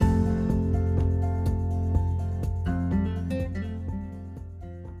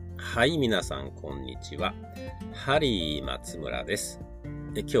はい、皆さん、こんにちは。ハリー松村です。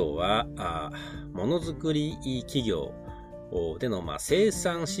今日は、ものづくり企業での、生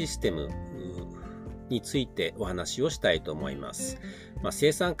産システムについてお話をしたいと思います。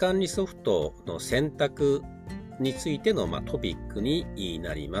生産管理ソフトの選択についての、トピックに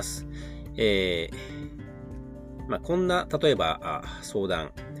なります。こんな、例えば、相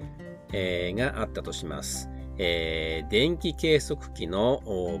談、があったとします。電気計測器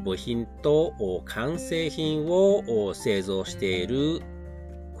の部品と完成品を製造している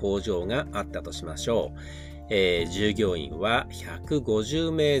工場があったとしましょう。従業員は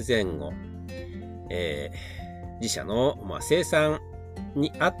150名前後。自社の、生産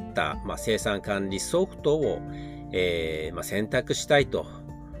に合った、生産管理ソフトを、選択したいと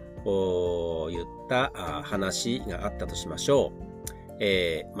言った話があったとしましょう。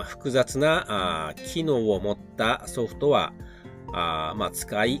複雑な機能を持ったソフトは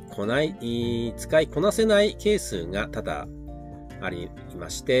使いこなせないケースが多々ありま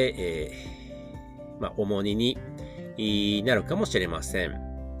して、重荷になるかもしれません。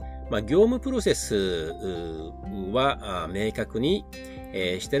業務プロセスは明確に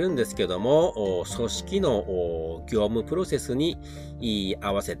してるんですけども、組織の業務プロセスに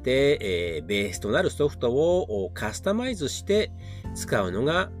合わせてベースとなるソフトをカスタマイズして使うの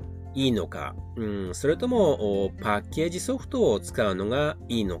がいいのか、それともパッケージソフトを使うのが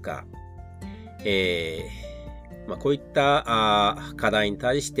いいのか、こういった課題に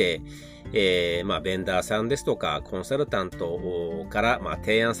対して、ベンダーさんですとかコンサルタントから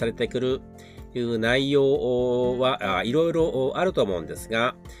提案されてくる内容はいろいろあると思うんです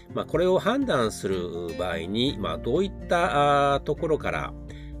が、これを判断する場合に、どういったところか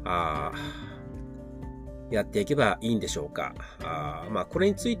らやっていけばいいんでしょうか。これ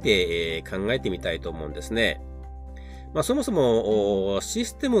について考えてみたいと思うんですね。そもそもシ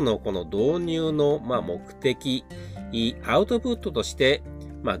ステムのこの導入の目的、アウトプットとして、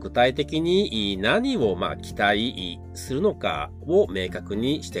具体的に何を期待するのかを明確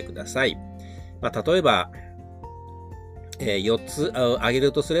にしてください。例えば、4つ挙げ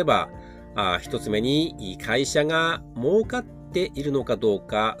るとすれば、1つ目に会社が儲かっているのかどう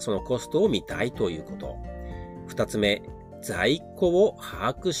か、そのコストを見たいということ。2つ目、在庫を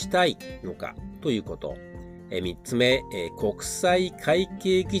把握したいのかということ。3つ目、国際会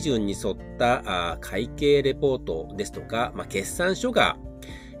計基準に沿った会計レポートですとか、決算書が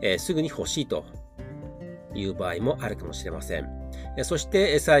すぐに欲しいという場合もあるかもしれません。そし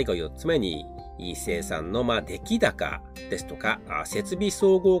て最後4つ目に、生産の出来高ですとか、設備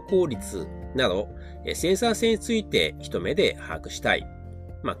総合効率など、生産性について一目で把握したい。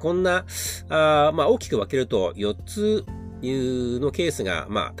こんな、大きく分けると4つのケースが、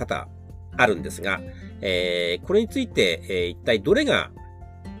多々あるんですが、これについて、一体どれが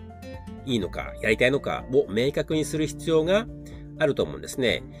いいのか、やりたいのかを明確にする必要があると思うんです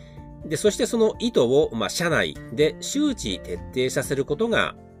ね。で、そしてその意図を、社内で周知徹底させること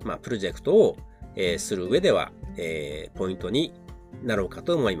が、プロジェクトを、する上では、ポイントになろうか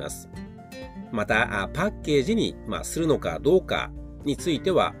と思います。また、パッケージに、するのかどうかについ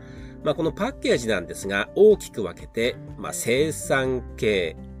ては、このパッケージなんですが、大きく分けて、生産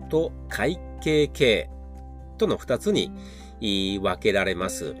系と会計系との2つに分けられま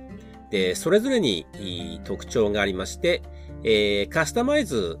す。で、それぞれに特徴がありまして、カスタマイ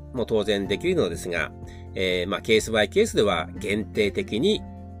ズも当然できるのですが、ケースバイケースでは限定的に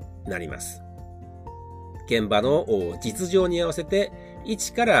なります。現場の実情に合わせて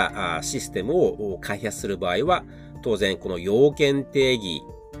一からシステムを開発する場合は、当然この要件定義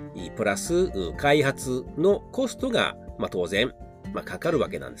プラス開発のコストが当然かかるわ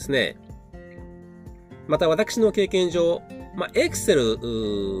けなんですね。また私の経験上、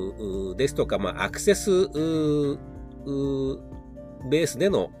Excel ですとか、アクセスベースで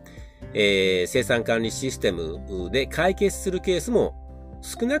の、生産管理システムで解決するケースも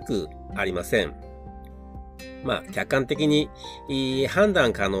少なくありません。客観的に判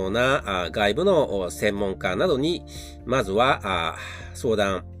断可能な外部の専門家などに、まずは相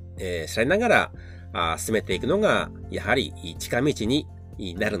談されながら進めていくのが、やはり近道に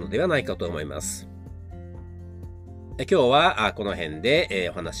なるのではないかと思います。今日はこの辺で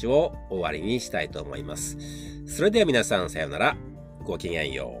お話を終わりにしたいと思います。それでは皆さんさようなら。ごきげ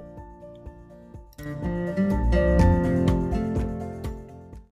んよう。